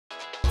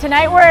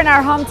Tonight we're in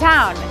our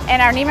hometown, in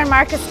our Neiman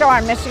Marcus store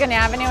on Michigan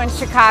Avenue in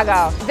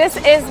Chicago. This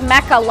is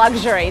Mecca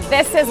Luxury.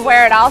 This is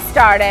where it all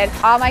started.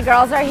 All my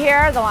girls are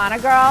here, the Lana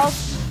Girls.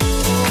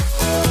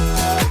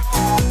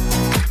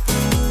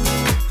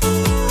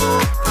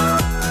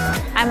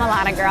 I'm a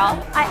Lana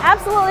girl. I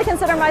absolutely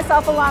consider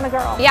myself a Lana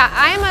girl. Yeah,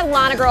 I'm a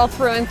Lana girl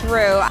through and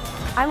through.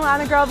 I'm a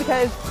Lana girl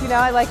because, you know,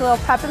 I like a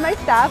little pep in my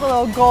step, a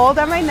little gold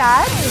on my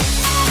neck.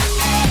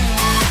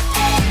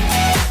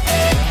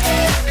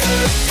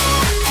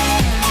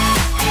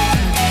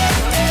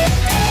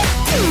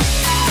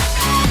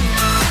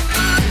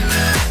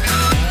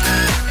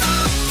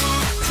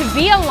 To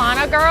be a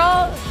Lana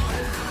girl,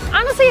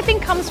 honestly, I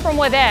think comes from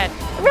within.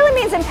 It really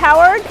means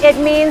empowered. It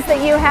means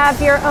that you have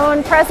your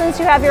own presence,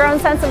 you have your own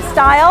sense of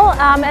style,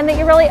 and that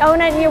you really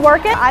own it and you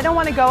work it. I don't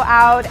want to go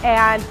out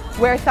and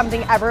wear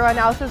something everyone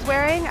else is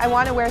wearing. I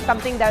want to wear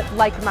something that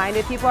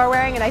like-minded people are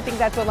wearing, and I think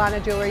that's what Lana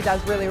Jewelry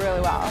does really,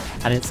 really well.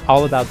 And it's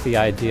all about the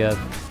idea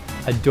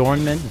of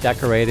adornment,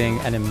 decorating,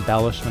 and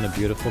embellishment of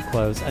beautiful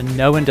clothes. And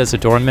no one does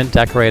adornment,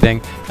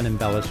 decorating, and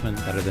embellishment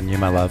better than you,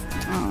 my love.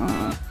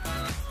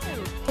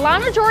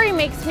 Lana Jewelry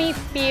makes me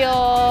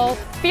feel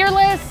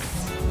fearless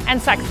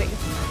and sexy.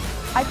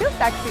 I feel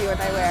sexy when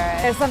I wear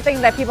it. There's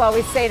something that people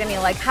always say to me,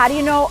 like, how do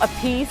you know a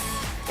piece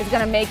is going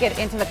to make it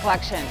into the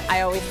collection?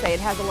 I always say it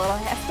has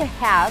to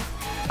have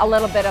a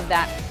little bit of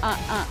that